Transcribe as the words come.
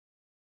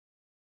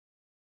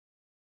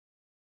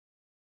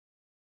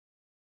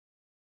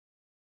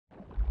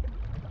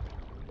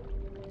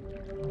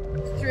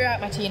throughout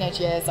my teenage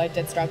years, I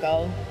did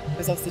struggle. There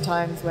was obviously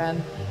times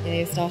when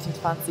you're starting to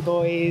fancy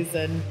boys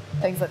and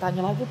things like that, and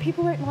you're like, well,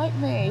 people won't like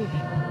me.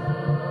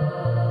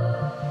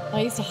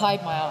 I used to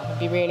hide my arm and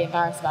be really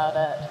embarrassed about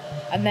it.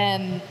 And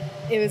then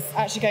it was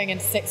actually going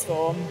into sixth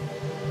form,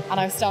 and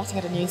I was starting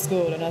at a new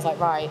school, and I was like,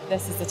 right,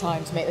 this is the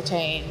time to make the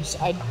change.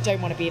 I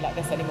don't want to be like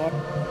this anymore.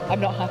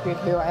 I'm not happy with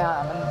who I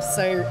am. And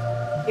so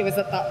it was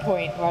at that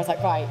point where I was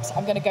like, right,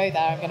 I'm going to go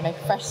there, I'm going to make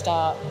a fresh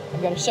start,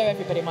 I'm going to show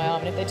everybody my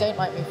arm, and if they don't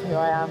like me for who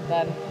I am,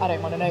 then I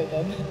don't want to know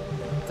them.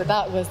 So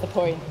that was the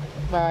point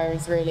where I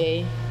was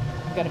really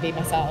going to be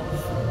myself,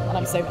 and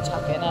I'm so much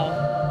happier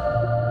now.